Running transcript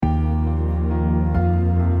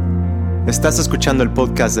Estás escuchando el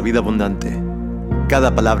podcast de Vida Abundante.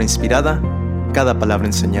 Cada palabra inspirada, cada palabra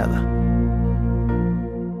enseñada.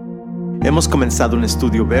 Hemos comenzado un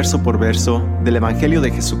estudio verso por verso del Evangelio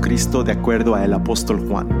de Jesucristo de acuerdo al apóstol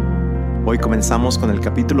Juan. Hoy comenzamos con el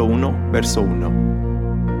capítulo 1, verso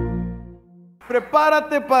 1.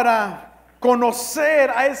 Prepárate para conocer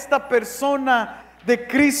a esta persona de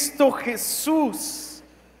Cristo Jesús.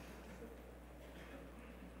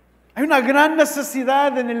 Hay una gran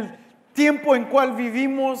necesidad en el tiempo en cual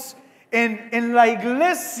vivimos en la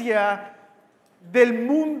iglesia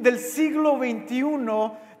del siglo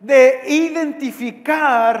XXI de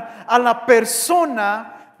identificar a la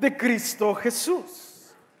persona de Cristo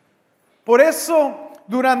Jesús. Por eso,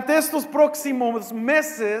 durante estos próximos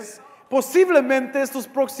meses, posiblemente estos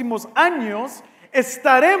próximos años,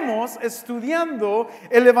 estaremos estudiando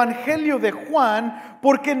el Evangelio de Juan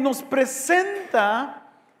porque nos presenta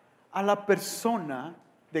a la persona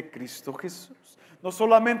de Cristo Jesús. No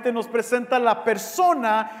solamente nos presenta la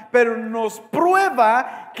persona, pero nos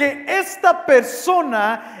prueba que esta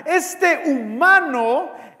persona, este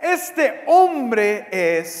humano, este hombre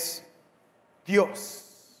es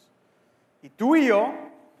Dios. Y tú y yo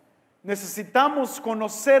necesitamos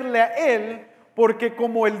conocerle a Él porque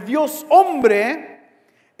como el Dios hombre,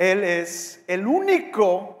 Él es el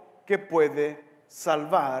único que puede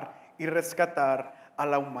salvar y rescatar a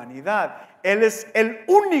la humanidad. Él es el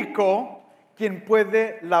único quien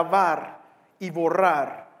puede lavar y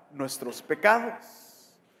borrar nuestros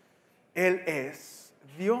pecados. Él es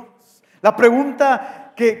Dios. La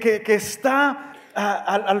pregunta que está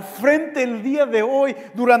al frente el día de hoy,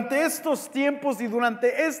 durante estos tiempos y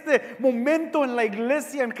durante este momento en la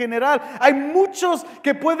iglesia en general, hay muchos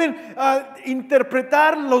que pueden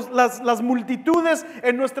interpretar las multitudes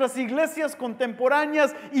en nuestras iglesias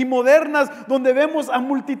contemporáneas y modernas, donde vemos a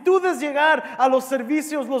multitudes llegar a los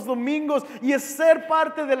servicios los domingos y ser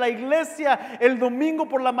parte de la iglesia el domingo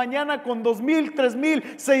por la mañana con 2,000,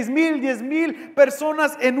 3,000, 6,000, 10,000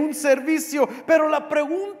 personas en un servicio. Pero la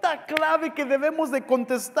pregunta clave que debemos de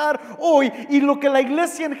contestar hoy, y lo que la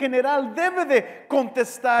iglesia en general debe de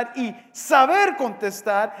contestar y saber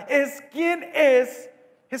contestar, es ¿quién es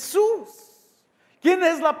Jesús? ¿Quién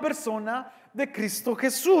es la persona de Cristo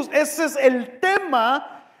Jesús? Ese es el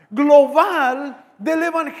tema global del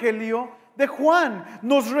Evangelio de Juan.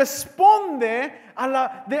 Nos responde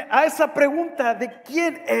a esa pregunta de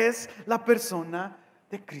quién es la persona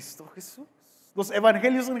de Cristo Jesús. Los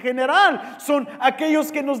evangelios en general son aquellos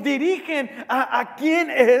que nos dirigen a quién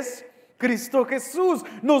es Cristo Jesús.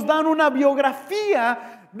 Nos dan una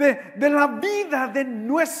biografía de la vida de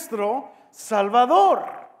nuestro Salvador.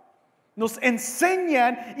 Nos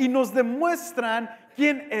enseñan y nos demuestran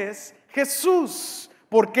quién es Jesús.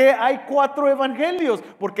 ¿Por qué hay 4 evangelios?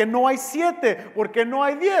 ¿Por qué no hay 7? ¿Por qué no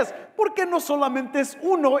hay 10? ¿Por qué no solamente es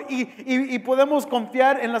uno y podemos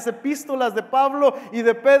confiar en las epístolas de Pablo y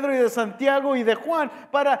de Pedro y de Santiago y de Juan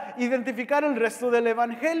para identificar el resto del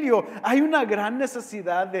evangelio? Hay una gran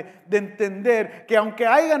necesidad de entender que aunque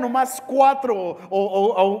haya nomás 4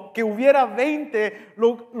 o que hubiera 20,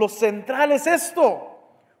 lo central es esto.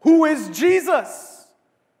 Who is Jesus?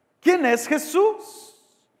 ¿Quién es Jesús?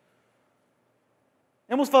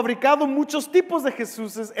 Hemos fabricado muchos tipos de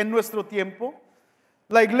Jesuses en nuestro tiempo.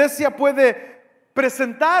 La iglesia puede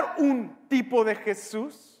presentar un tipo de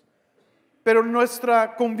Jesús, pero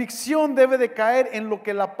nuestra convicción debe de caer en lo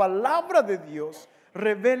que la palabra de Dios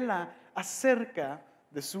revela acerca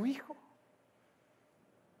de su Hijo.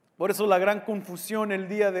 Por eso la gran confusión el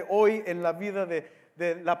día de hoy en la vida de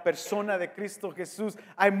la persona de Cristo Jesús.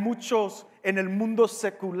 Hay muchos en el mundo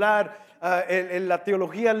secular, en la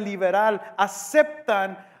teología liberal,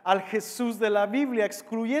 aceptan al Jesús de la Biblia,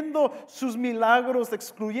 excluyendo sus milagros,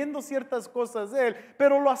 excluyendo ciertas cosas de Él,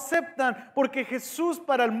 pero lo aceptan porque Jesús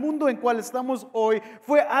para el mundo en cual estamos hoy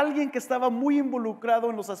fue alguien que estaba muy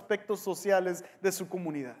involucrado en los aspectos sociales de su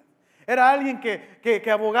comunidad. Era alguien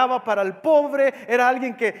que abogaba para el pobre, era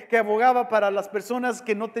alguien que abogaba para las personas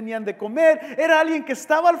que no tenían de comer, era alguien que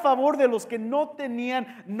estaba al favor de los que no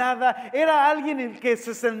tenían nada, era alguien el que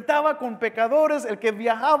se sentaba con pecadores, el que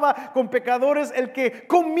viajaba con pecadores, el que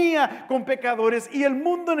comía con pecadores, y el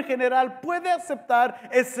mundo en general puede aceptar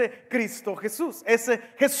ese Cristo Jesús, ese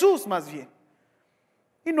Jesús más bien.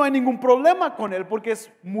 Y no hay ningún problema con Él porque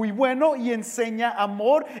es muy bueno y enseña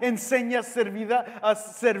amor, enseña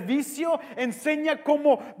servicio, enseña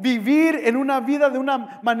cómo vivir en una vida de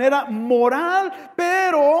una manera moral,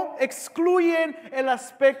 pero excluyen el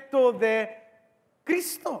aspecto de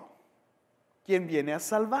Cristo, quien viene a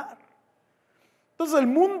salvar. Entonces el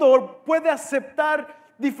mundo puede aceptar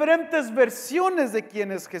diferentes versiones de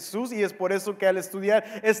quién es Jesús, y es por eso que al estudiar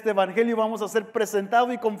este evangelio vamos a ser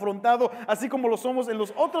presentado y confrontado, así como lo somos en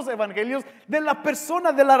los otros evangelios, de la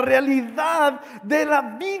persona, de la realidad, de la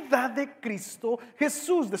vida de Cristo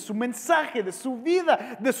Jesús, de su mensaje, de su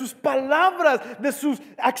vida, de sus palabras, de sus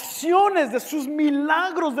acciones, de sus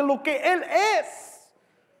milagros, de lo que Él es.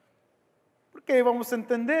 Porque vamos a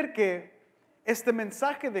entender que este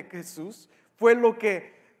mensaje de Jesús fue lo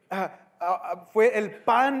que fue el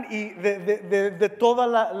pan de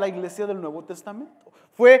toda la iglesia del Nuevo Testamento.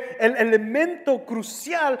 Fue el elemento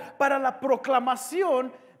crucial para la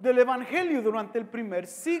proclamación del evangelio durante el primer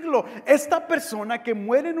siglo. Esta persona que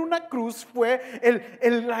muere en una cruz fue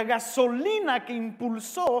la gasolina que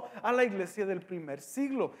impulsó a la iglesia del primer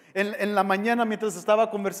siglo. En la mañana, mientras estaba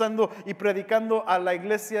conversando y predicando a la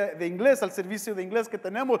iglesia de inglés, al servicio de inglés que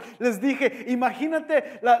tenemos, les dije,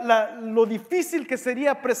 imagínate lo difícil que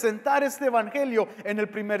sería presentar este evangelio en el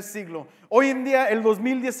primer siglo. Hoy en día, el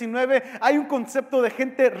 2019, hay un concepto de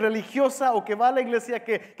gente religiosa o que va a la iglesia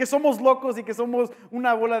que somos locos y que somos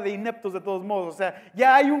una bola de ineptos de todos modos. O sea,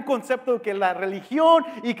 ya hay un concepto de que la religión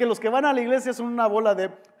y que los que van a la iglesia son una bola de...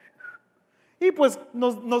 Y pues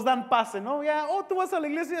nos dan pase, ¿no? Ya, tú vas a la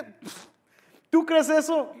iglesia, ¿tú crees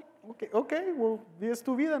eso? Ok, well, es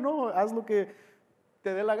tu vida, ¿no? Haz lo que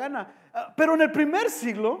te dé la gana. Pero en el primer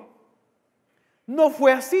siglo no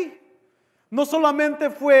fue así. No solamente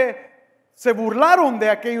se burlaron de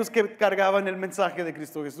aquellos que cargaban el mensaje de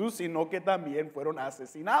Cristo Jesús, sino que también fueron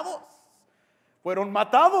asesinados, fueron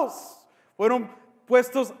matados, fueron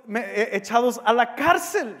echados a la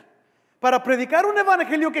cárcel para predicar un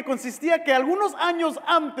evangelio que consistía que algunos años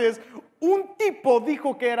antes un tipo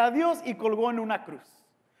dijo que era Dios y colgó en una cruz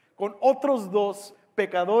con otros 2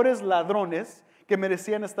 pecadores ladrones que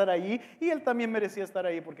merecían estar ahí, y él también merecía estar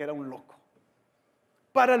ahí porque era un loco.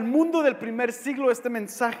 Para el mundo del primer siglo este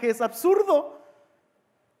mensaje es absurdo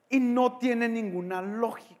y no tiene ninguna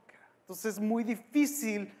lógica. Entonces es muy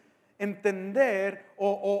difícil entender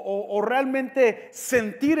o realmente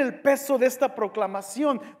sentir el peso de esta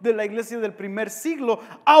proclamación de la iglesia del primer siglo.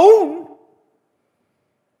 Aún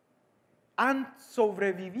han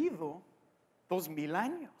sobrevivido 2000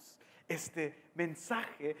 años este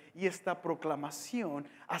mensaje y esta proclamación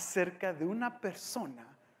acerca de una persona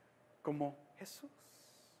como Jesús.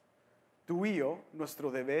 Tú y yo, nuestro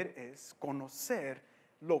deber es conocer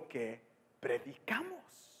lo que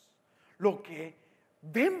predicamos, lo que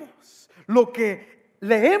vemos, lo que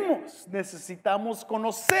leemos. Necesitamos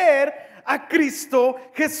conocer a Cristo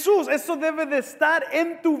Jesús. Eso debe de estar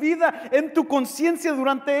en tu vida, en tu conciencia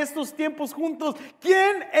durante estos tiempos juntos.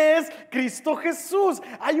 ¿Quién es Cristo Jesús?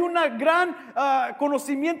 Hay un gran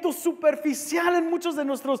conocimiento superficial en muchos de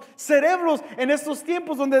nuestros cerebros en estos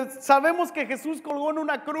tiempos, donde sabemos que Jesús colgó en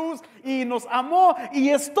una cruz y nos amó y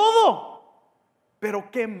es todo. Pero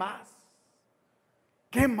 ¿qué más?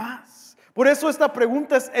 ¿Qué más? Por eso esta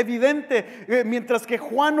pregunta es evidente. Mientras que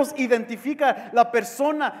Juan nos identifica la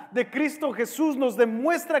persona de Cristo Jesús, nos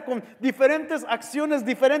demuestra con diferentes acciones,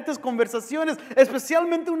 diferentes conversaciones,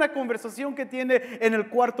 especialmente una conversación que tiene en el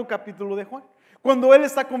 4º capítulo de Juan, cuando él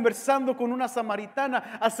está conversando con una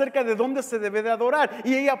samaritana acerca de dónde se debe de adorar,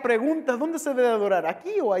 y ella pregunta, ¿dónde se debe de adorar?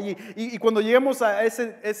 ¿Aquí o allí? Y cuando lleguemos a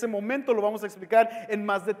ese momento lo vamos a explicar en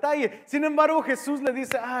más detalle. Sin embargo, Jesús le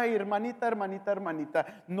dice, ay,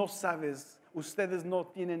 hermanita, no sabes, ustedes no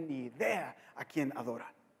tienen ni idea a quién adoran.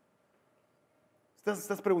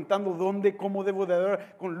 Estás preguntando dónde, cómo debo de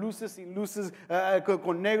adorar, con luces y luces,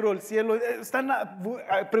 con negro el cielo. Están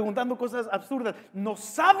preguntando cosas absurdas. No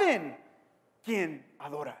saben quién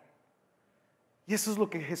adora. Y eso es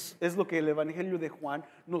lo que el evangelio de Juan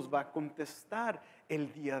nos va a contestar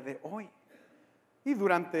el día de hoy. Y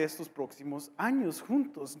durante estos próximos años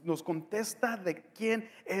juntos nos contesta de quién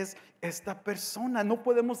es esta persona. No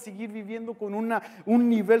podemos seguir viviendo con un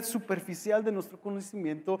nivel superficial de nuestro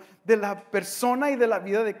conocimiento de la persona y de la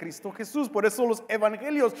vida de Cristo Jesús. Por eso los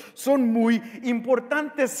evangelios son muy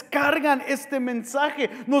importantes. Cargan este mensaje,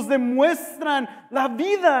 nos demuestran la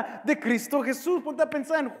vida de Cristo Jesús. Ponte a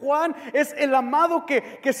pensar en Juan, es el amado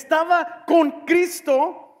que estaba con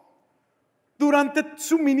Cristo durante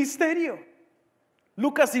su ministerio.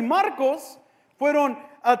 Lucas y Marcos fueron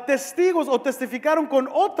testigos o testificaron con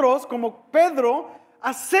otros como Pedro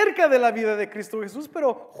acerca de la vida de Cristo Jesús,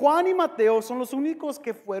 pero Juan y Mateo son los únicos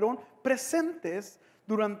que fueron presentes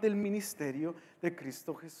durante el ministerio de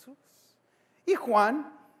Cristo Jesús. Y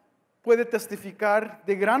Juan puede testificar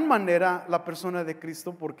de gran manera la persona de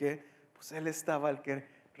Cristo porque pues, él estaba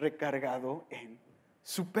recargado en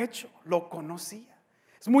su pecho, lo conocía.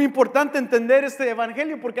 Es muy importante entender este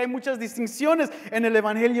evangelio porque hay muchas distinciones en el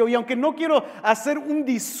evangelio, y aunque no quiero hacer un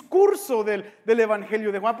discurso del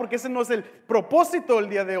evangelio de Juan, porque ese no es el propósito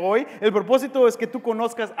del día de hoy. El propósito es que tú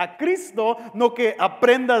conozcas a Cristo, no que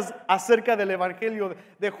aprendas acerca del evangelio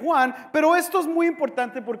de Juan. Pero esto es muy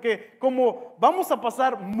importante porque como vamos a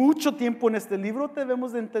pasar mucho tiempo en este libro,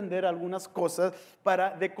 debemos de entender algunas cosas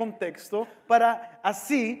de contexto para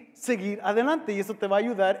así seguir adelante, y eso te va a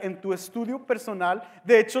ayudar en tu estudio personal.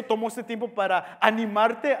 De hecho, tomo este tiempo para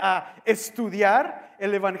animarte a estudiar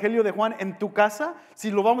el evangelio de Juan en tu casa.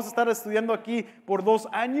 Si lo vamos a estar estudiando aquí por 2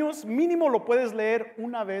 años, mínimo lo puedes leer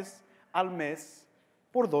una vez al mes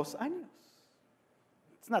por 2 años.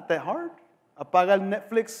 It's not that hard. Apaga el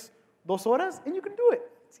Netflix 2 horas and you can do it.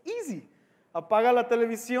 It's easy. Apaga la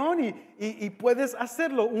televisión y puedes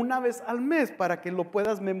hacerlo una vez al mes para que lo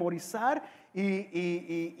puedas memorizar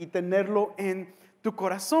y tenerlo en tu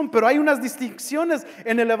corazón. Pero hay unas distinciones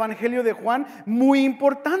en el evangelio de Juan muy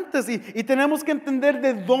importantes, y tenemos que entender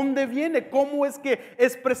de dónde viene, cómo es que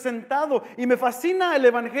es presentado. Y me fascina el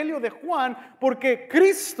evangelio de Juan porque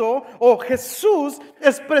Cristo o Jesús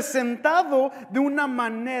es presentado de una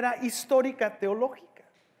manera histórica teológica.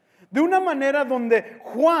 De una manera donde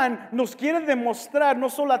Juan nos quiere demostrar no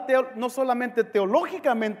solamente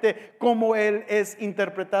teológicamente cómo Él es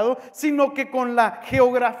interpretado, sino que con la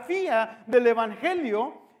geografía del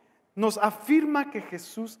Evangelio nos afirma que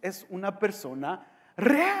Jesús es una persona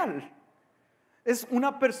real. Es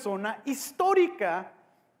una persona histórica.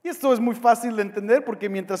 Y esto es muy fácil de entender porque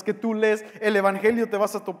mientras que tú lees el Evangelio te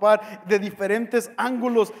vas a topar de diferentes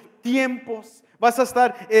ángulos, tiempos. Vas a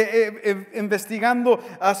estar investigando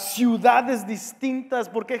a ciudades distintas.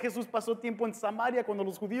 ¿Por qué Jesús pasó tiempo en Samaria cuando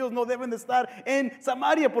los judíos no deben de estar en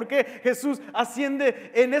Samaria? ¿Por qué Jesús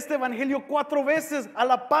asciende en este evangelio 4 veces a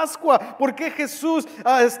la Pascua? ¿Por qué Jesús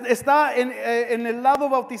está en el lado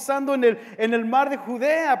bautizando en el mar de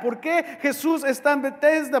Judea? ¿Por qué Jesús está en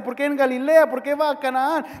Bethesda? ¿Por qué en Galilea? ¿Por qué va a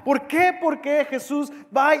Canaán? ¿Por qué? Porque Jesús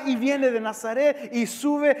va y viene de Nazaret y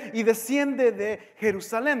sube y desciende de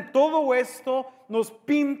Jerusalén. Todo esto nos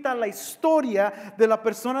pinta la historia de la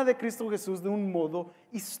persona de Cristo Jesús de un modo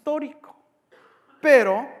histórico,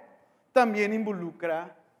 pero también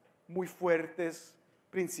involucra muy fuertes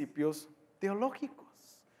principios teológicos.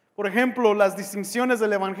 Por ejemplo, las distinciones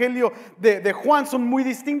del evangelio de Juan son muy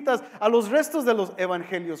distintas a los restos de los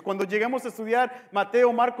evangelios. Cuando llegamos a estudiar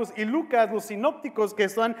Mateo, Marcos y Lucas, los sinópticos que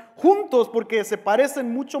están juntos porque se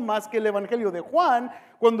parecen mucho más que el evangelio de Juan,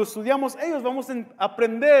 cuando estudiamos ellos vamos a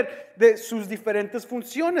aprender de sus diferentes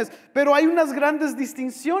funciones. Pero hay unas grandes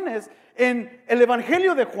distinciones en el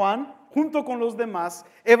evangelio de Juan junto con los demás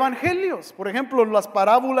evangelios. Por ejemplo, las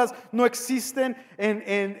parábolas no existen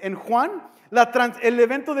en Juan. El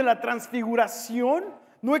evento de la transfiguración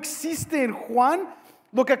no existe en Juan.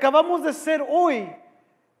 Lo que acabamos de hacer hoy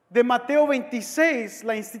de Mateo 26,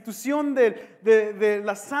 la institución de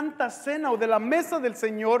la Santa Cena o de la mesa del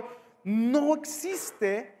Señor, no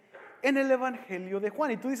existe en el evangelio de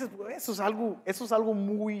Juan. Y tú dices, eso es algo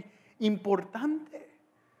muy importante.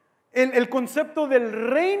 El concepto del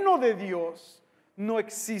reino de Dios no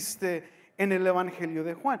existe en el evangelio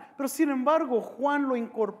de Juan. Pero sin embargo, Juan lo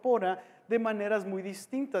incorpora de maneras muy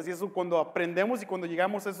distintas. Y eso cuando aprendemos y cuando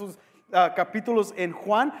llegamos a esos capítulos en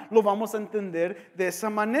Juan, lo vamos a entender de esa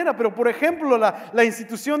manera. Pero por ejemplo, la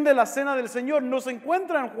institución de la Cena del Señor no se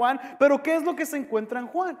encuentra en Juan. Pero ¿qué es lo que se encuentra en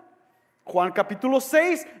Juan? Juan capítulo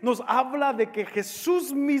 6 nos habla de que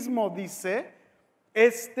Jesús mismo dice: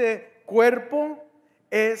 este cuerpo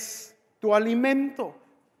es tu alimento,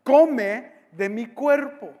 come de mi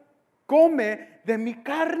cuerpo, come de mi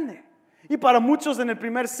carne. Y para muchos en el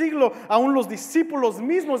primer siglo, aún los discípulos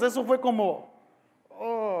mismos, eso fue como,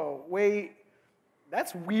 oh, wait,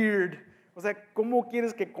 that's weird. O sea, ¿cómo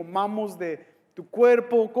quieres que comamos de tu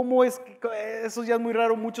cuerpo? ¿Cómo es que eso ya es muy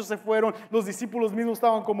raro? Muchos se fueron, los discípulos mismos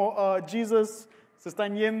estaban como, Jesus, se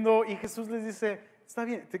están yendo. Y Jesús les dice, está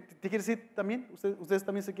bien, ¿te quieres ir también? ¿Ustedes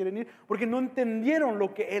también se quieren ir? Porque no entendieron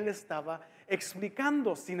lo que Él estaba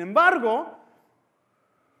explicando. Sin embargo,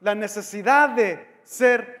 la necesidad de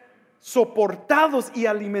ser soportados y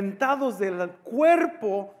alimentados del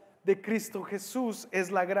cuerpo de Cristo Jesús es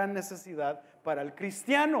la gran necesidad para el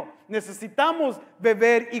cristiano. Necesitamos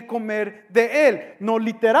beber y comer de Él, no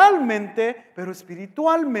literalmente, pero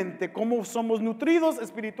espiritualmente. Como somos nutridos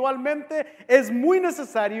espiritualmente, es muy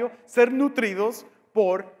necesario ser nutridos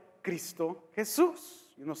por Cristo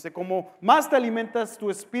Jesús. Yo no sé cómo más te alimentas tu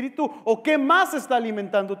espíritu o qué más está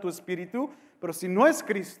alimentando tu espíritu, pero si no es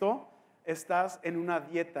Cristo, estás en una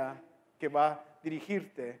dieta que va a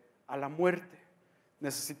dirigirte a la muerte.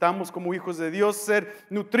 Necesitamos como hijos de Dios ser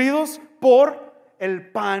nutridos por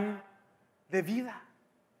el pan de vida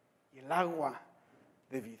y el agua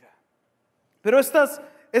de vida. Pero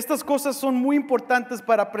estas cosas son muy importantes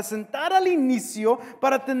para presentar al inicio,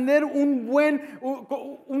 para tener un buen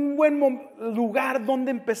lugar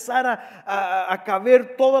donde empezar a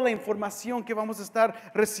caber toda la información que vamos a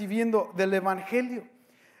estar recibiendo del Evangelio.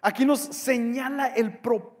 Aquí nos señala el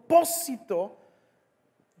propósito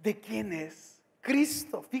de quién es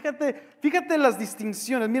Cristo. Fíjate las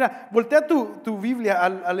distinciones. Mira, voltea tu Biblia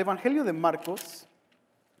al Evangelio de Marcos.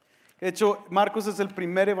 De hecho, Marcos es el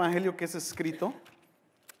primer evangelio que es escrito.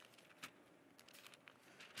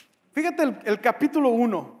 Fíjate el capítulo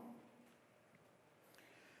 1.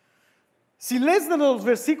 Si lees de los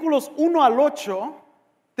versículos 1 al 8,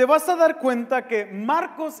 te vas a dar cuenta que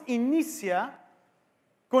Marcos inicia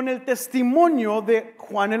con el testimonio de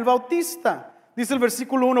Juan el Bautista. Dice el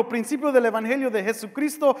versículo 1, principio del evangelio de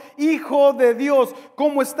Jesucristo, Hijo de Dios.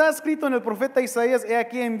 Como está escrito en el profeta Isaías, he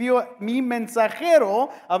aquí envío mi mensajero,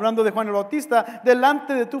 hablando de Juan el Bautista,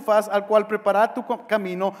 delante de tu faz, al cual preparar tu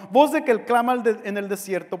camino, voz de que él clama en el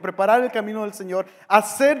desierto, preparar el camino del Señor,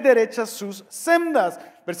 hacer derechas sus sendas.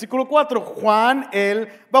 Versículo 4, Juan el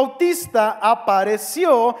Bautista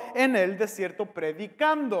apareció en el desierto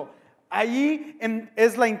predicando. Allí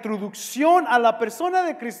es la introducción a la persona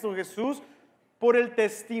de Cristo Jesús por el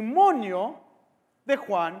testimonio de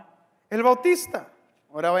Juan el Bautista.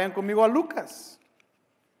 Ahora vayan conmigo a Lucas.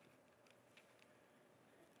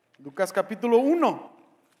 Lucas capítulo 1.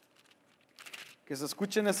 Que se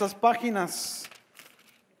escuchen esas páginas.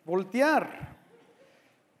 Voltear.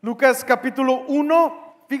 Lucas capítulo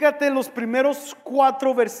 1. Fíjate los primeros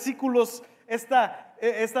 4 versículos.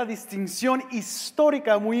 Esta distinción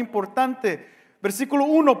histórica muy importante. Versículo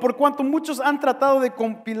 1, por cuanto muchos han tratado de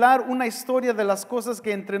compilar una historia de las cosas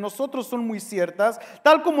que entre nosotros son muy ciertas,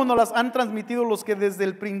 tal como nos las han transmitido los que desde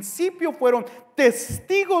el principio fueron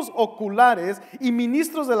testigos oculares y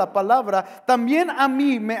ministros de la palabra, también a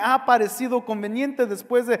mí me ha parecido conveniente,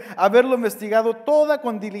 después de haberlo investigado toda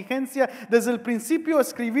con diligencia desde el principio,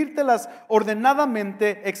 escribírtelas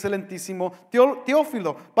ordenadamente, excelentísimo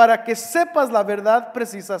Teófilo, para que sepas la verdad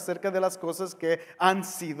precisa acerca de las cosas que han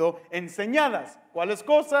sido enseñadas. ¿Cuáles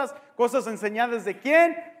cosas? Cosas enseñadas ¿de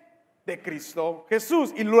quién? De Cristo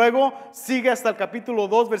Jesús. Y luego sigue hasta el capítulo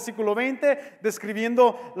 2, versículo 20,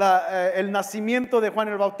 describiendo el nacimiento de Juan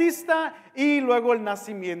el Bautista y luego el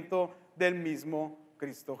nacimiento del mismo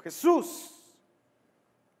Cristo Jesús.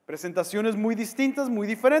 Presentaciones muy distintas, muy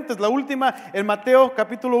diferentes. La última en Mateo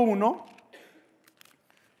capítulo 1.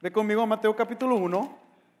 Ve conmigo a Mateo capítulo 1.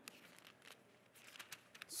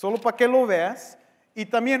 Solo para que lo veas. Y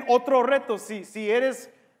también otro reto, si eres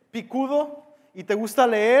picudo y te gusta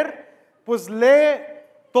leer, pues lee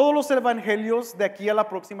todos los evangelios de aquí a la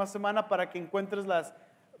próxima semana para que encuentres las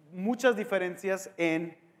muchas diferencias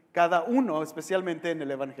en cada uno, especialmente en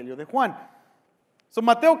el evangelio de Juan.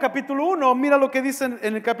 Mateo capítulo 1, mira lo que dice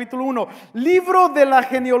en el capítulo 1. Libro de la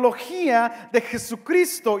genealogía de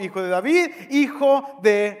Jesucristo, hijo de David, hijo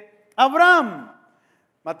de Abraham.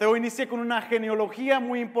 Mateo inicia con una genealogía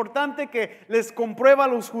muy importante que les comprueba a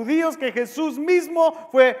los judíos que Jesús mismo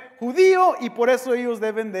fue judío y por eso ellos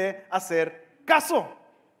deben de hacer caso.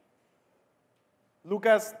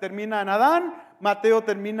 Lucas termina en Adán, Mateo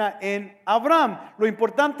termina en Abraham. Lo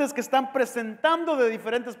importante es que están presentando de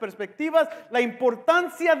diferentes perspectivas la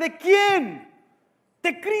importancia de ¿quién?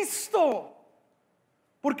 De Cristo.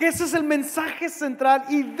 Porque ese es el mensaje central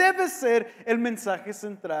y debe ser el mensaje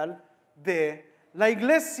central de la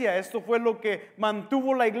iglesia. Esto fue lo que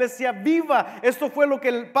mantuvo la iglesia viva. Esto fue lo que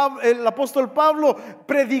el apóstol Pablo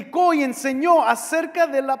predicó y enseñó acerca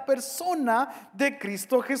de la persona de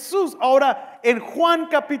Cristo Jesús. Ahora, en Juan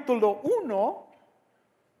capítulo 1,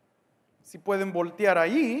 si pueden voltear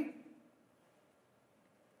ahí,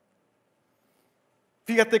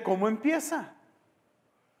 fíjate cómo empieza.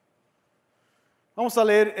 Vamos a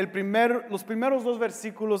leer los primeros 2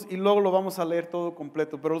 versículos y luego lo vamos a leer todo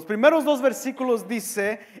completo. Pero los primeros 2 versículos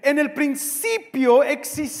dice: en el principio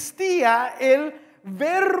existía el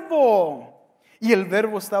Verbo, y el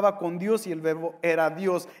Verbo estaba con Dios y el Verbo era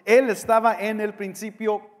Dios. Él estaba en el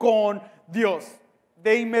principio con Dios.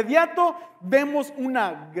 De inmediato vemos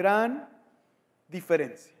una gran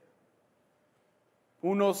diferencia.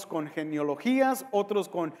 Unos con genealogías, otros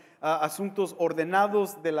con asuntos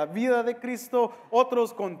ordenados de la vida de Cristo,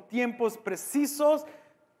 otros con tiempos precisos.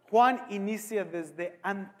 Juan inicia desde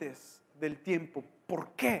antes del tiempo. ¿Por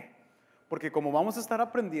qué? Porque como vamos a estar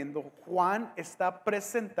aprendiendo, Juan está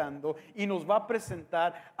presentando y nos va a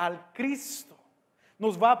presentar al Cristo.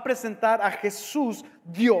 Nos va a presentar a Jesús,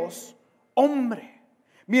 Dios, hombre.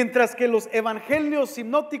 Mientras que los evangelios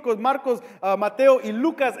sinópticos, Marcos, Mateo y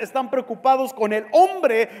Lucas, están preocupados con el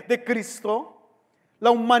hombre de Cristo,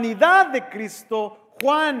 la humanidad de Cristo,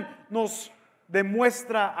 Juan nos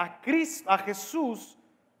demuestra a Jesús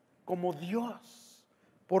como Dios.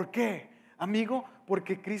 ¿Por qué, amigo?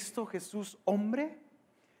 Porque Cristo Jesús hombre,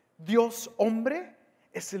 Dios hombre,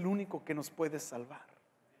 es el único que nos puede salvar.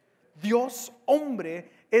 Dios hombre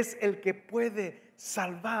es el que puede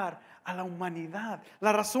salvar a la humanidad.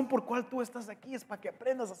 La razón por cual tú estás aquí es para que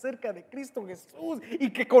aprendas acerca de Cristo Jesús y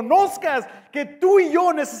que conozcas que tú y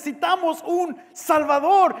yo necesitamos un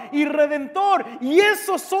Salvador y Redentor, y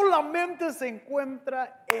eso solamente se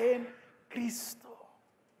encuentra en Cristo.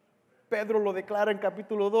 Pedro lo declara en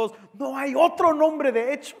capítulo 2, no hay otro nombre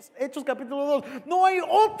de Hechos capítulo 2, no hay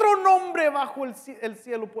otro nombre bajo el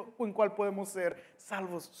cielo en cual podemos ser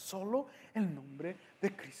salvos, solo el nombre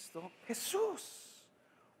de Cristo Jesús,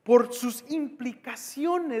 por sus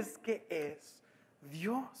implicaciones que es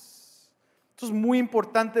Dios. Esto es muy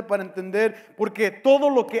importante para entender, porque todo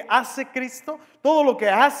lo que hace Cristo, todo lo que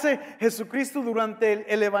hace Jesucristo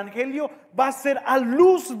durante el Evangelio va a ser a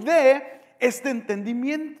luz de este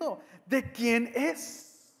entendimiento de quién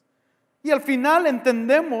es. Y al final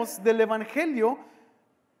entendemos del Evangelio,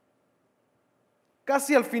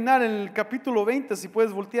 casi al final en el capítulo 20, si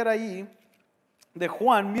puedes voltear ahí, de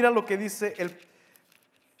Juan, mira lo que dice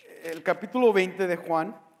el capítulo 20 de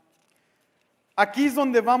Juan. Aquí es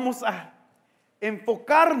donde vamos a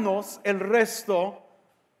enfocarnos el resto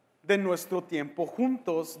de nuestro tiempo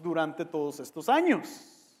juntos durante todos estos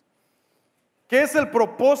años. ¿Qué es el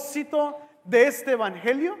propósito de este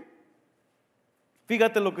evangelio?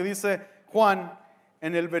 Fíjate lo que dice Juan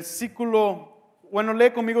en el versículo, bueno,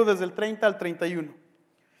 lee conmigo desde el 30 al 31.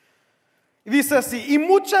 Y dice así: y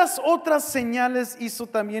muchas otras señales hizo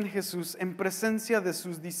también Jesús en presencia de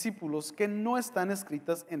sus discípulos que no están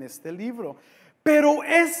escritas en este libro, pero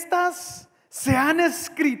estas se han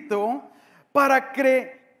escrito para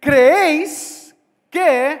que creéis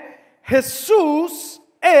que Jesús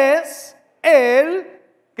es el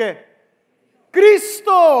 ¿qué?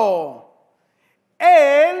 Cristo,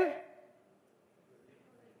 el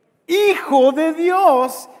Hijo de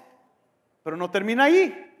Dios. Pero no termina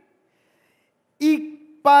ahí. Y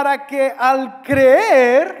para que al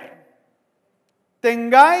creer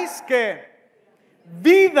tengáis que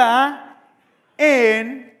vida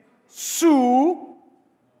en su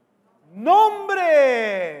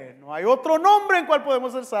nombre. No hay otro nombre en cual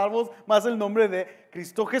podemos ser salvos más el nombre de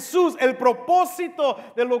Cristo Jesús. El propósito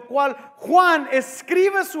de lo cual Juan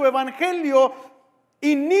escribe su evangelio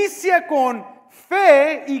inicia con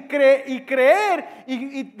fe y creer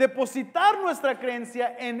y depositar nuestra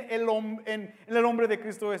creencia en el hombre de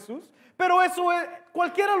Cristo Jesús. Pero eso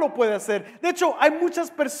cualquiera lo puede hacer. De hecho, hay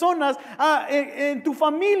muchas personas en tu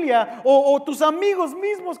familia o tus amigos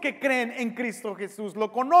mismos que creen en Cristo Jesús.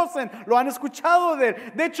 Lo conocen, lo han escuchado de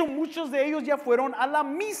él. De hecho, muchos de ellos ya fueron a la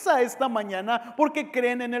misa esta mañana porque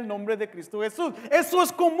creen en el nombre de Cristo Jesús. Eso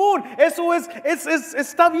es común, eso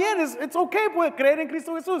está bien, es ok, puede creer en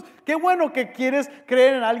Cristo Jesús. Qué bueno que quieres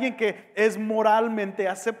creer en alguien que es moralmente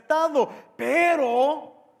aceptado. Pero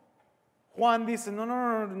Juan dice,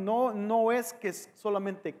 no es que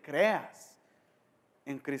solamente creas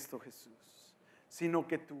en Cristo Jesús, sino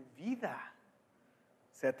que tu vida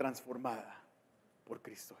sea transformada por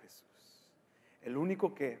Cristo Jesús. El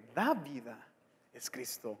único que da vida es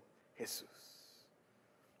Cristo Jesús.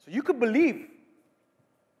 So you could believe.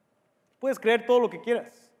 Puedes creer todo lo que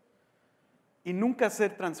quieras y nunca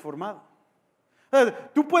ser transformado.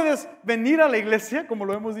 Tú puedes venir a la iglesia, como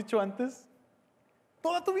lo hemos dicho antes,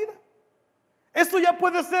 toda tu vida. Esto ya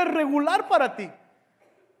puede ser regular para ti.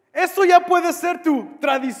 Esto ya puede ser tu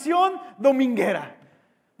tradición dominguera.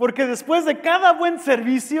 Porque después de cada buen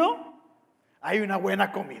servicio hay una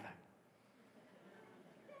buena comida.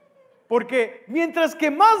 Porque mientras que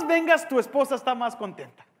más vengas, tu esposa está más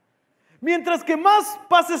contenta. Mientras que más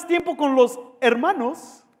pases tiempo con los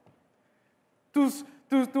hermanos,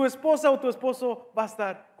 tu esposa o tu esposo va a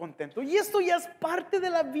estar contento. Y esto ya es parte de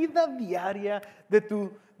la vida diaria de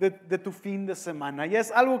tu fin de semana. Ya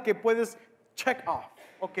es algo que puedes check off.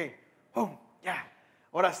 Ok, ya.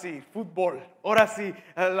 Ahora sí, fútbol. Ahora sí,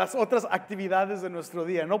 las otras actividades de nuestro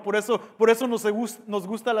día, ¿no? Por eso nos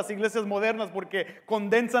gustan las iglesias modernas, porque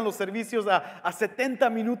condensan los servicios a 70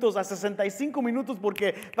 minutos, a 65 minutos,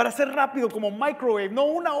 porque para ser rápido como microwave, no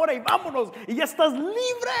 1 hora y vámonos, y ya estás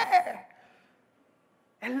libre.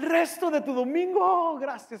 El resto de tu domingo,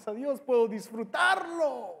 gracias a Dios, puedo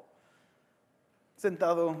disfrutarlo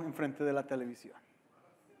sentado enfrente de la televisión.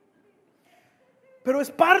 Pero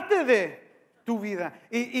es parte de tu vida.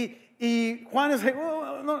 Y Juan dice,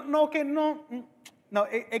 "Oh, no,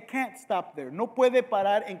 it can't stop there. No puede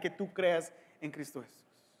parar en que tú creas en Cristo Jesús,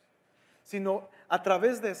 sino a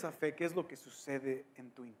través de esa fe, ¿qué es lo que sucede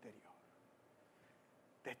en tu interior?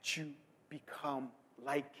 That you become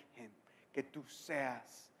like Him, que tú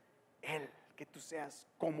seas Él, que tú seas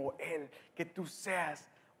como Él, que tú seas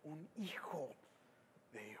un hijo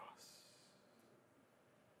de Dios.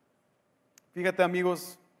 Fíjate,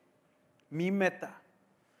 amigos, mi meta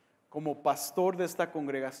como pastor de esta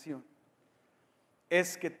congregación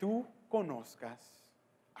es que tú conozcas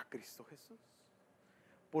a Cristo Jesús,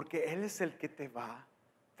 porque Él es el que te va a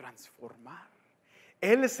transformar.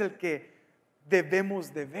 Él es el que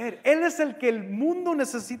debemos de ver. Él es el que el mundo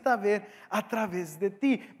necesita ver a través de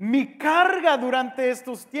ti. Mi carga durante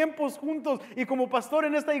estos tiempos juntos y como pastor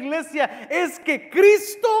en esta iglesia es que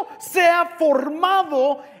Cristo sea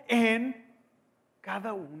formado en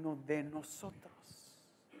cada uno de nosotros.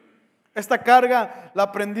 Esta carga la he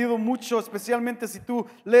aprendido mucho, especialmente si tú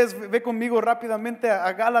lees, ve conmigo rápidamente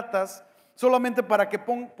a Gálatas, solamente para que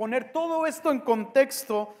poner todo esto en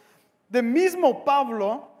contexto de mismo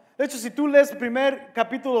Pablo. De hecho, si tú lees el primer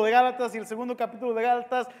capítulo de Gálatas y el segundo capítulo de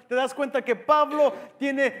Gálatas, te das cuenta que Pablo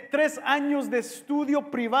tiene 3 años de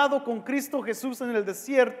estudio privado con Cristo Jesús en el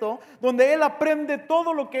desierto, donde él aprende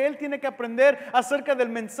todo lo que él tiene que aprender acerca del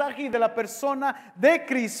mensaje y de la persona de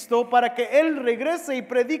Cristo, para que él regrese y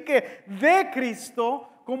predique de Cristo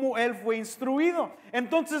como él fue instruido.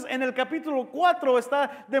 Entonces en el capítulo 4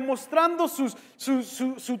 está demostrando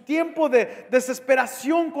su tiempo de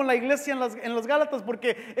desesperación con la iglesia en los Gálatas,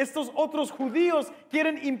 porque estos otros judíos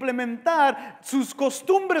quieren implementar sus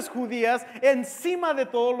costumbres judías encima de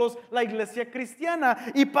todos la iglesia cristiana.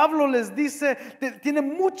 Y Pablo les dice, tiene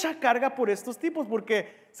mucha carga por estos tipos,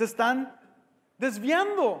 porque se están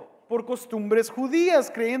desviando por costumbres judías,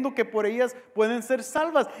 creyendo que por ellas pueden ser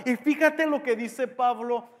salvas. Y fíjate lo que dice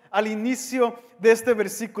Pablo al inicio de este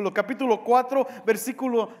versículo, capítulo 4,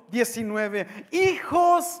 versículo 19.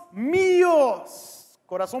 Hijos míos,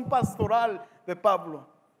 corazón pastoral de Pablo,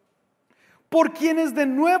 por quienes de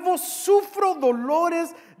nuevo sufro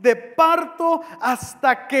dolores de parto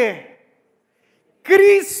hasta que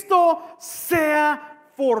Cristo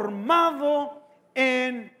sea formado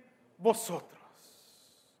en vosotros.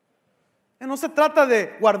 No se trata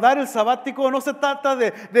de guardar el sabático, no se trata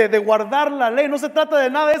de guardar la ley, no se trata de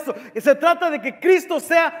nada de eso. Se trata de que Cristo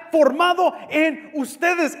sea formado en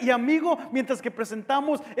ustedes. Y amigo, mientras que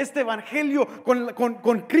presentamos este evangelio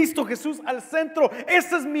con Cristo Jesús al centro,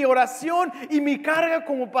 esa es mi oración y mi carga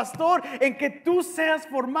como pastor, en que tú seas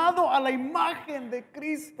formado a la imagen de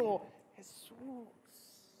Cristo Jesús.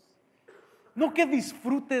 No que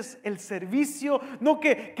disfrutes el servicio, no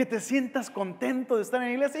que te sientas contento de estar en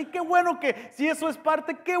la iglesia. Y qué bueno que si eso es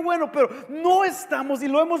parte, qué bueno, pero no estamos, y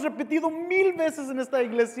lo hemos repetido 1000 veces en esta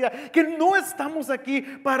iglesia, que no estamos aquí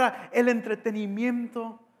para el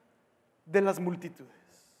entretenimiento de las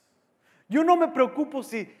multitudes. Yo no me preocupo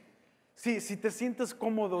si te sientes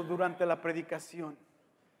cómodo durante la predicación.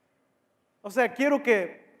 O sea, quiero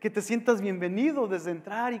que te sientas bienvenido desde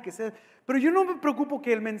entrar y que sea, pero yo no me preocupo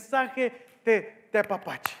que el mensaje te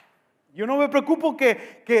apapache. Yo no me preocupo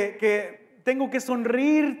que tengo que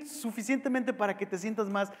sonreír suficientemente para que te sientas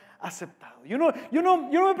más aceptado. Yo no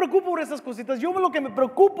me preocupo por esas cositas. Yo lo que me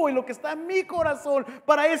preocupo y lo que está en mi corazón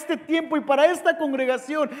para este tiempo y para esta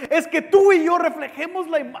congregación es que tú y yo reflejemos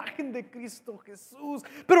la imagen de Cristo Jesús.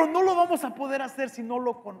 Pero no lo vamos a poder hacer si no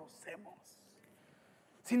lo conocemos,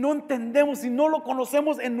 si no entendemos, si no lo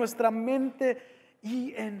conocemos en nuestra mente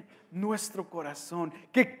y en nuestro corazón.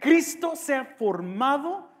 Que Cristo sea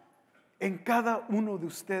formado en cada uno de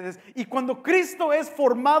ustedes. Y cuando Cristo es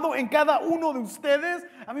formado en cada uno de ustedes,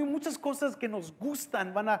 a mí muchas cosas que nos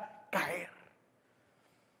gustan van a caer.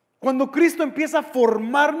 Cuando Cristo empieza a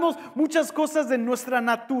formarnos, muchas cosas de nuestra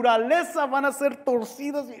naturaleza van a ser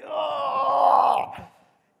torcidas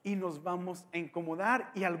y nos vamos a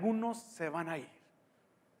incomodar, y algunos se van a ir.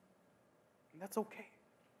 That's okay.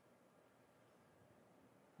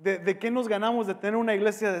 ¿De qué nos ganamos de tener una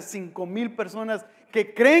iglesia de 5,000 personas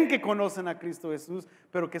que creen que conocen a Cristo Jesús,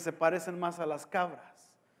 pero que se parecen más a las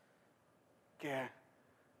cabras que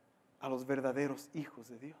a los verdaderos hijos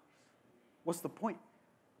de Dios? What's the point?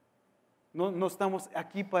 No estamos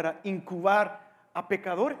aquí para incubar a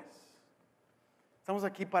pecadores. Estamos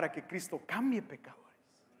aquí para que Cristo cambie pecadores.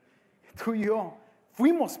 Tú y yo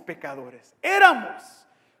fuimos pecadores.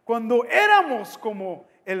 Cuando éramos como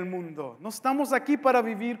el mundo. No estamos aquí para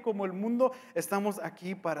vivir como el mundo, estamos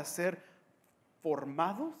aquí para ser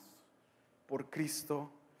formados por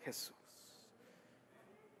Cristo Jesús.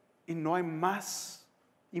 Y no hay más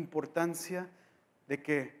importancia de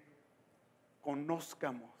que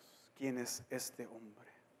conozcamos quién es este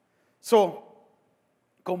hombre.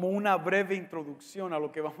 Como una breve introducción a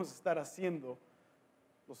lo que vamos a estar haciendo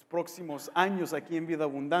los próximos años aquí en Vida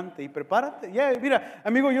Abundante, y prepárate. Mira,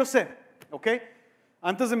 amigo, yo sé, ¿ok?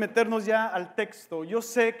 Antes de meternos ya al texto, yo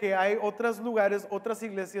sé que hay otros lugares, otras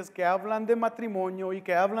iglesias que hablan de matrimonio y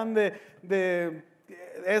que hablan de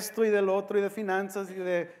esto y del otro y de finanzas y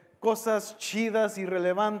de cosas chidas y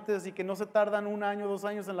relevantes y que no se tardan 1 año, 2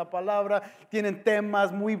 años en la palabra, tienen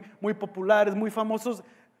temas muy, muy populares, muy famosos.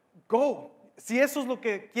 Go. Si eso es lo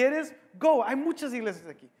que quieres, go. Hay muchas iglesias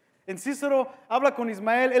aquí. En Cícero, habla con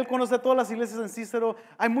Ismael, él conoce a todas las iglesias en Cícero.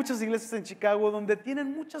 Hay muchas iglesias en Chicago donde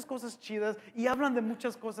tienen muchas cosas chidas y hablan de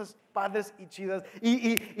muchas cosas padres y chidas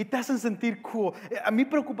y te hacen sentir cool. Mi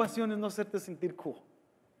preocupación es no hacerte sentir cool.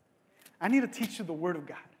 I need to teach you the word of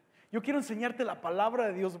God. Yo quiero enseñarte la palabra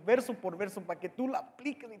de Dios verso por verso para que tú la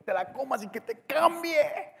apliques y te la comas y que te cambie.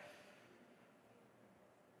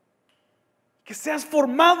 Que seas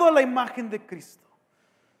formado a la imagen de Cristo.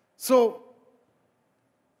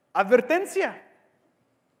 Advertencia.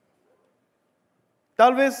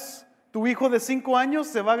 Tal vez tu hijo de 5 años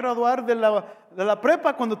se va a graduar de la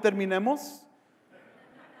prepa cuando terminemos.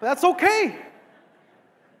 That's okay.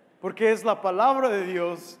 Porque es la palabra de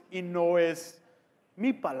Dios y no es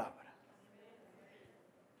mi palabra.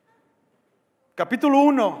 Capítulo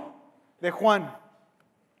 1 de Juan.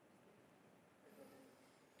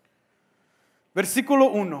 Versículo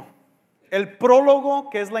 1. El prólogo,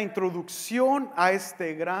 que es la introducción a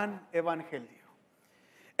este gran evangelio.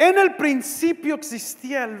 En el principio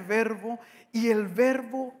existía el verbo y el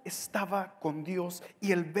verbo estaba con Dios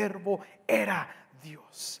y el verbo era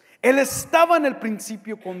Dios. Él estaba en el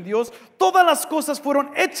principio con Dios. Todas las cosas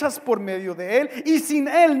fueron hechas por medio de Él y sin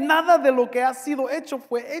Él nada de lo que ha sido hecho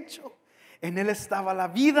fue hecho. En Él estaba la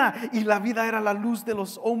vida y la vida era la luz de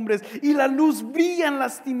los hombres y la luz brilla en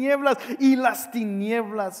las tinieblas y las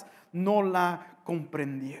tinieblas no la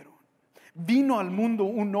comprendieron. Vino al mundo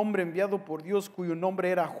un hombre enviado por Dios cuyo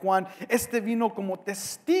nombre era Juan. Este vino como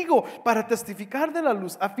testigo para testificar de la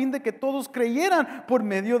luz a fin de que todos creyeran por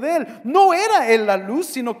medio de él. No era él la luz,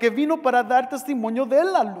 sino que vino para dar testimonio de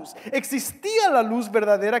la luz. Existía la luz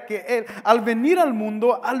verdadera que él al venir al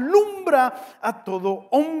mundo alumbra a todo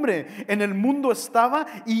hombre. En el mundo estaba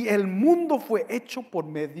y el mundo fue hecho por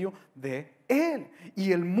medio de él.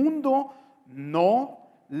 Y el mundo no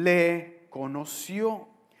le conoció.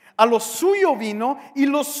 A lo suyo vino y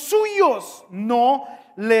los suyos no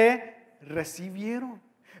le recibieron.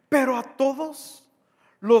 Pero a todos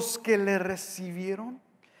los que le recibieron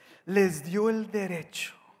les dio el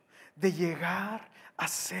derecho de llegar a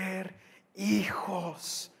ser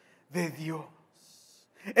hijos de Dios.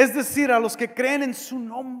 Es decir, a los que creen en su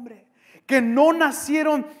nombre, que no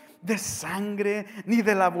nacieron de sangre, ni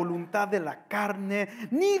de la voluntad de la carne,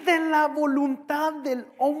 ni de la voluntad del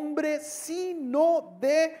hombre, sino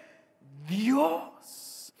de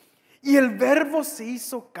Dios. Y el verbo se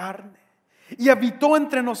hizo carne y habitó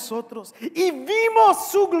entre nosotros y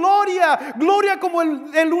vimos su gloria, gloria como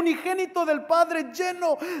el unigénito del Padre,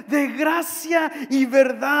 lleno de gracia y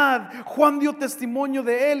verdad. Juan dio testimonio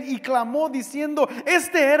de él y clamó diciendo: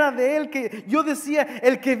 este era de él que yo decía,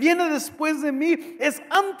 el que viene después de mí es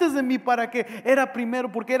antes de mí porque era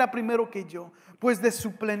primero que yo. Pues de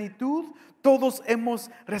su plenitud todos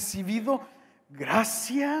hemos recibido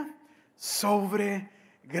gracia sobre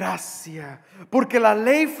gracia, porque la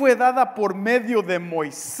ley fue dada por medio de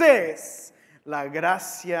Moisés. La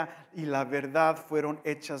gracia y la verdad fueron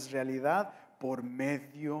hechas realidad por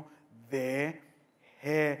medio de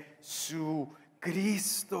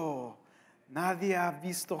Jesucristo. Nadie ha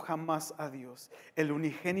visto jamás a Dios, el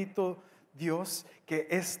unigénito Dios que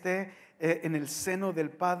esté en el seno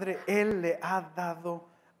del Padre, Él le ha dado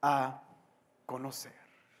a conocer.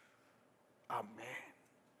 Amén.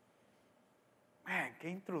 Man, qué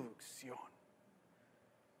introducción.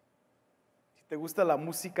 Si te gusta la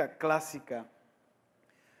música clásica,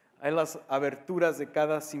 hay las aberturas de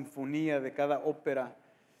cada sinfonía, de cada ópera.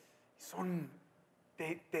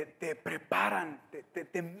 Te preparan,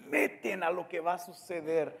 te meten a lo que va a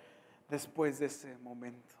suceder después de ese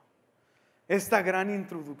momento. Esta gran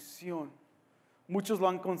introducción, muchos lo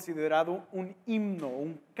han considerado un himno,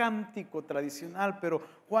 un cántico tradicional, pero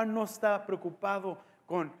Juan no está preocupado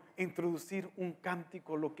con introducir un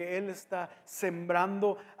cántico. Lo que él está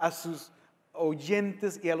sembrando a sus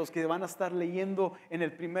oyentes y a los que van a estar leyendo en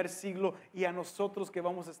el primer siglo y a nosotros que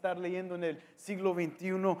vamos a estar leyendo en el siglo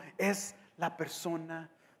XXI es la persona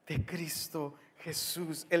de Cristo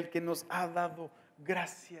Jesús, el que nos ha dado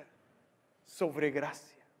gracia sobre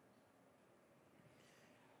gracia.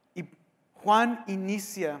 Juan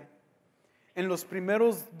inicia en los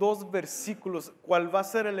primeros 2 versículos, cuál va a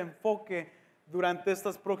ser el enfoque durante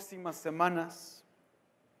estas próximas semanas.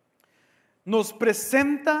 Nos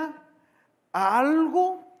presenta a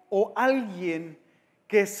algo o alguien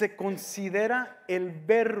que se considera el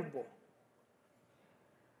verbo.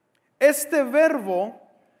 Este verbo,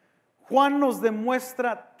 Juan nos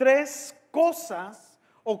demuestra 3 cosas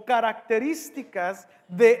o características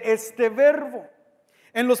de este verbo.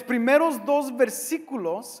 En los primeros 2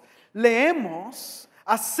 versículos leemos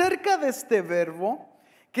acerca de este verbo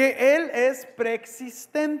que él es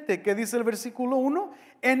preexistente. ¿Qué dice el versículo 1?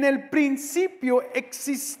 En el principio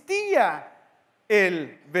existía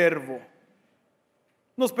el verbo.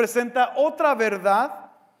 Nos presenta otra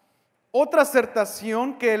verdad, otra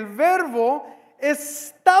acertación, que el verbo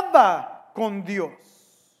estaba con Dios.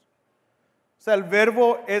 O sea, el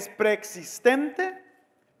verbo es preexistente,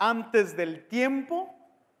 antes del tiempo.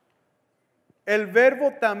 El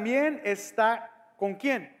verbo también está ¿con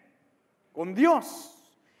quién? Con Dios.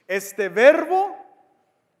 Este verbo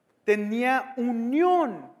tenía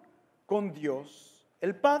unión con Dios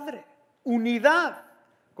el Padre, unidad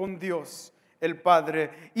con Dios el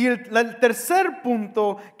Padre. Y el tercer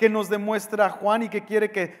punto que nos demuestra Juan y que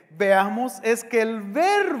quiere que veamos es que el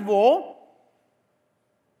verbo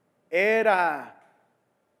era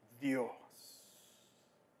Dios.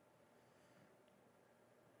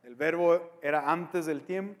 El verbo era antes del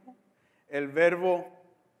tiempo, el verbo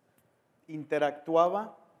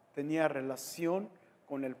interactuaba, tenía relación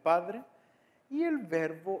con el Padre y el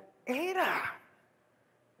verbo era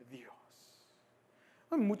Dios.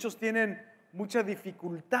 Muchos tienen mucha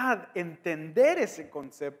dificultad en entender ese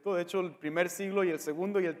concepto. De hecho, el primer siglo y el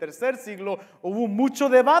segundo y el tercer siglo hubo mucho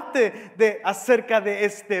debate acerca de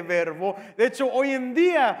este verbo. De hecho, hoy en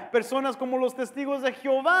día personas como los testigos de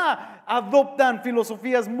Jehová adoptan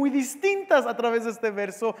filosofías muy distintas a través de este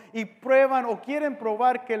verso y prueban o quieren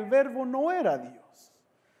probar que el verbo no era Dios.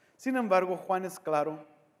 Sin embargo, Juan es claro,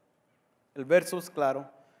 el verso es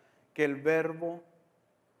claro, que el verbo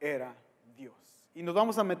era Dios. Y nos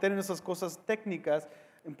vamos a meter en esas cosas técnicas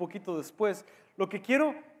un poquito después. Lo que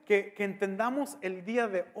quiero que entendamos el día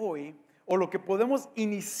de hoy, o lo que podemos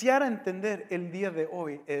iniciar a entender el día de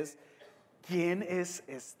hoy, es ¿quién es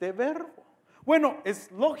este verbo? Bueno,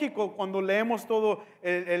 es lógico cuando leemos todo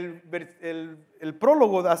el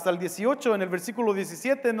prólogo hasta el 18, en el versículo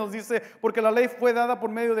 17 nos dice, porque la ley fue dada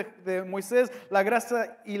por medio de Moisés, la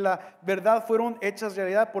gracia y la verdad fueron hechas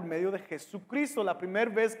realidad por medio de Jesucristo. La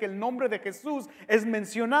primera vez que el nombre de Jesús es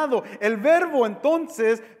mencionado. El verbo,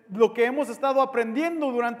 entonces, lo que hemos estado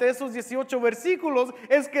aprendiendo durante esos 18 versículos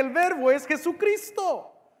es que el verbo es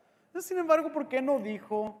Jesucristo. Sin embargo, ¿por qué no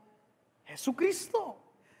dijo Jesucristo?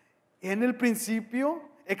 En el principio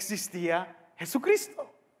existía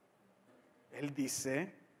Jesucristo. Él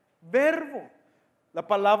dice verbo. La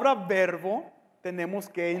palabra verbo tenemos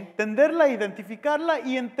que entenderla, identificarla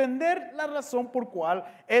y entender la razón por cual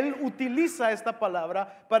Él utiliza esta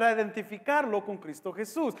palabra para identificarlo con Cristo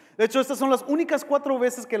Jesús. De hecho, estas son las únicas 4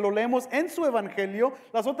 veces que lo leemos en su evangelio.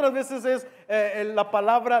 Las otras veces es la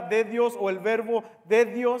palabra de Dios o el verbo de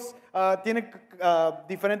Dios. Tiene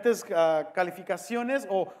diferentes calificaciones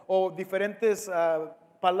o diferentes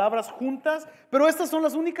palabras juntas, pero estas son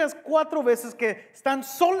las únicas 4 veces que están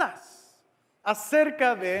solas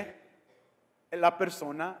acerca de la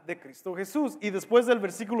persona de Cristo Jesús. Y después del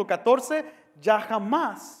versículo 14, ya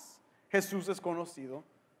jamás Jesús es conocido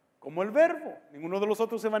como el verbo. Ninguno de los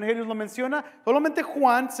otros evangelios lo menciona, solamente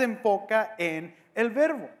Juan se enfoca en el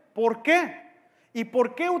verbo. ¿Por qué? ¿Y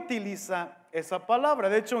por qué utiliza esa palabra?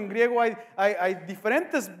 De hecho, en griego hay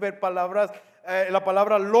diferentes palabras. La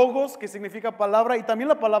palabra logos, que significa palabra, y también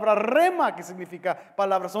la palabra rema, que significa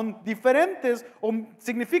palabra. Son diferentes o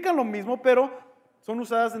significan lo mismo, pero son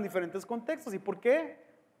usadas en diferentes contextos. ¿Y por qué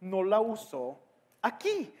no la usó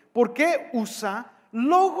aquí? ¿Por qué usa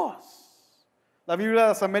logos? La Biblia de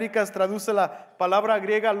las Américas traduce la palabra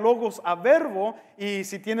griega logos a verbo, y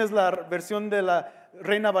si tienes la versión de la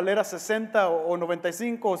Reina Valera 60 o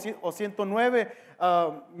 95 o 109,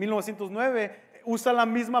 1909, usa la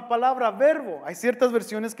misma palabra verbo. Hay ciertas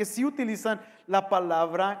versiones que sí utilizan la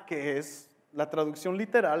palabra que es la traducción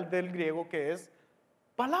literal del griego, que es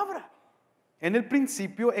palabra. En el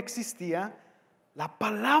principio existía la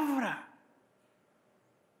palabra.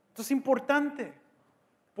 Esto es importante.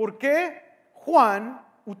 ¿Por qué Juan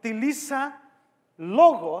utiliza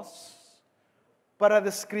logos para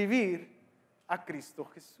describir a Cristo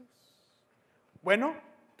Jesús? Bueno,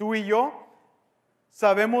 tú y yo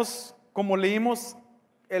sabemos, como leímos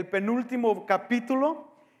el penúltimo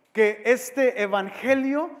capítulo, que este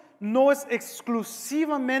evangelio no es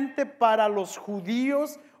exclusivamente para los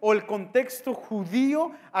judíos o el contexto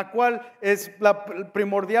judío, a cual es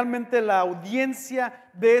primordialmente la audiencia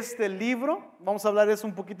de este libro. Vamos a hablar de eso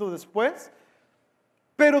un poquito después.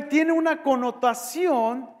 Pero tiene una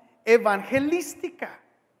connotación evangelística,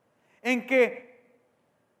 en que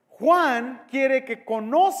Juan quiere que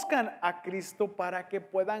conozcan a Cristo para que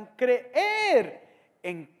puedan creer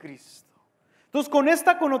en Cristo. Entonces, con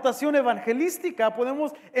esta connotación evangelística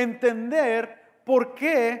podemos entender por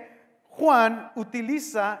qué Juan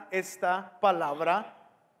utiliza esta palabra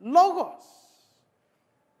logos.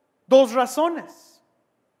 Dos razones.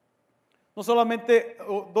 No solamente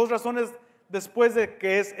dos razones después de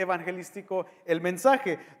que es evangelístico el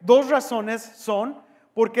mensaje. Dos razones son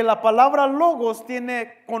porque la palabra logos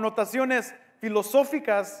tiene connotaciones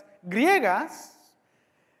filosóficas griegas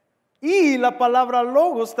y la palabra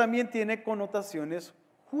logos también tiene connotaciones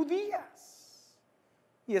judías.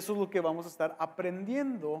 Y eso es lo que vamos a estar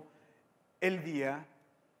aprendiendo el día,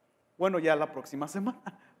 bueno, ya la próxima semana,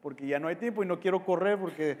 porque ya no hay tiempo y no quiero correr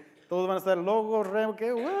porque todos van a estar logos,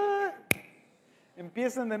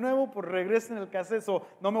 empiecen de nuevo, pues regresen el cassette.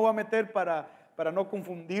 No me voy a meter para no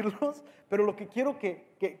confundirlos, pero lo que quiero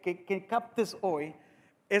que captes hoy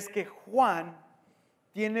es que Juan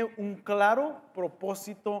tiene un claro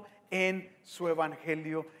propósito en su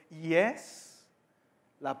evangelio y es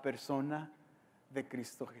la persona de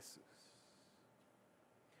Cristo Jesús.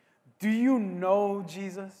 Do you know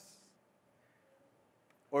Jesus?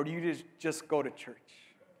 Or do you just go to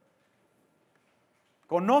church?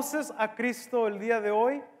 ¿Conoces a Cristo el día de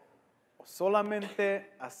hoy o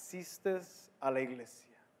solamente asistes a la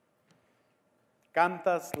iglesia?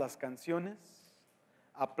 ¿Cantas las canciones?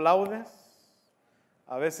 ¿Aplaudes?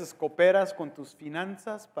 A veces cooperas con tus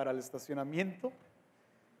finanzas para el estacionamiento.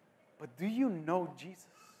 But do you know Jesus?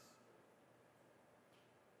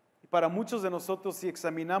 Y para muchos de nosotros, si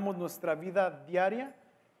examinamos nuestra vida diaria,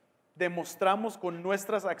 demostramos con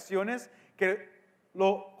nuestras acciones que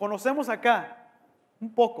lo conocemos acá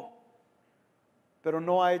un poco, pero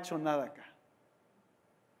no ha hecho nada acá.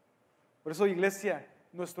 Por eso, iglesia,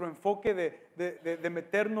 nuestro enfoque de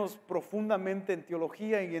meternos profundamente en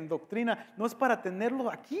teología y en doctrina no es para tenerlo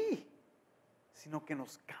aquí, sino que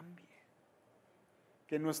nos cambie.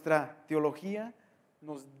 Que nuestra teología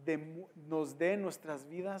nos dé en nuestras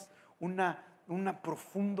vidas un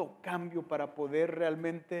profundo cambio para poder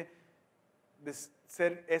realmente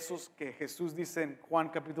ser esos que Jesús dice en Juan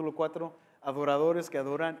capítulo 4, adoradores que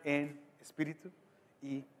adoran en espíritu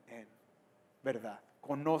y en verdad.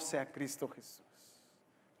 Conoce a Cristo Jesús.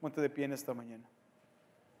 Ponte de pie en esta mañana.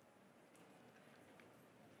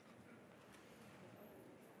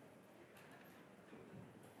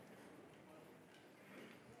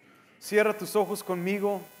 Cierra tus ojos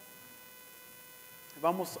conmigo.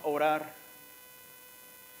 Vamos a orar.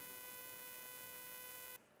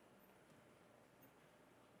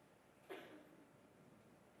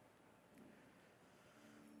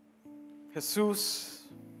 Jesús,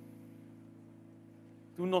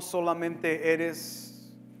 tú no solamente eres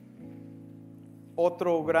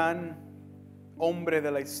otro gran hombre de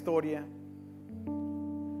la historia,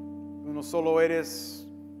 tú no solo eres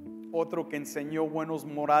otro que enseñó buenos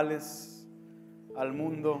morales al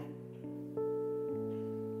mundo,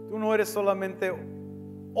 tú no eres solamente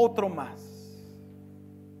otro más,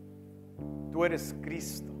 tú eres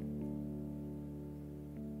Cristo,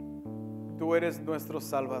 tú eres nuestro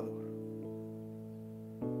Salvador.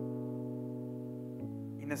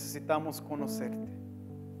 Necesitamos conocerte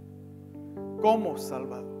como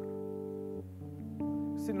Salvador.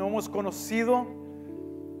 Si no hemos conocido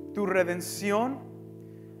tu redención,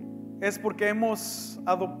 es porque hemos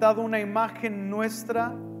adoptado una imagen nuestra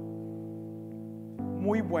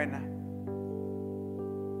muy buena.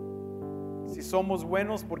 Si somos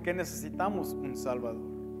buenos, ¿por qué necesitamos un Salvador?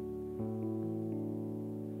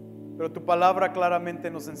 Pero tu palabra claramente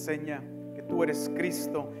nos enseña que tú eres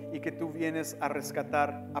Cristo y que tú vienes a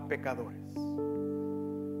rescatar a pecadores.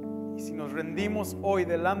 Y si nos rendimos hoy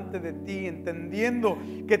delante de ti, entendiendo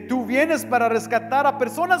que tú vienes para rescatar a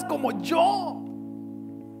personas como yo,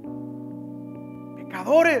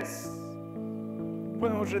 pecadores,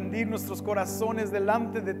 podemos rendir nuestros corazones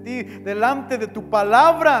delante de ti, delante de tu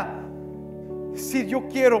palabra. Si yo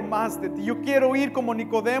quiero más de ti, yo quiero ir como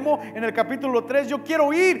Nicodemo en el capítulo 3, yo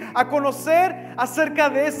quiero ir a conocer acerca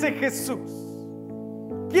de ese Jesús.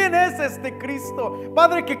 ¿Quién es este Cristo?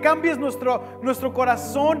 Padre, que cambies nuestro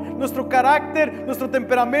corazón, nuestro carácter, nuestro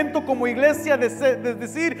temperamento como iglesia de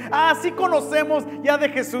decir, sí conocemos ya de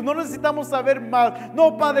Jesús, no necesitamos saber más.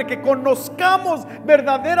 No, Padre, que conozcamos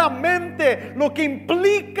verdaderamente lo que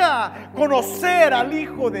implica conocer al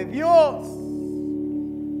Hijo de Dios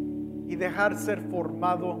y dejar ser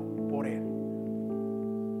formado por Él.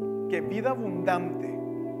 Que vida abundante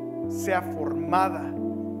sea formada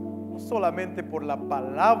no solamente por la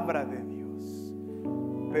palabra de Dios,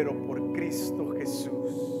 pero por Cristo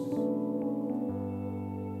Jesús.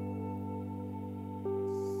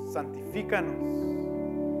 Santifícanos,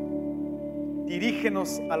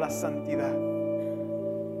 dirígenos a la santidad,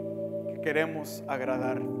 que queremos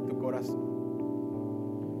agradar tu corazón.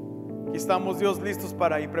 Aquí estamos, Dios, listos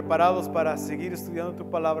y preparados para seguir estudiando tu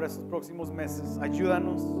palabra estos próximos meses.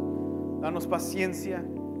 Ayúdanos, danos paciencia,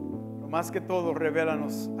 pero más que todo,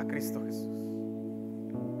 revélanos a Cristo Jesús.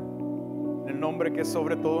 En el nombre que es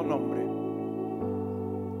sobre todo nombre,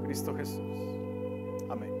 Cristo Jesús.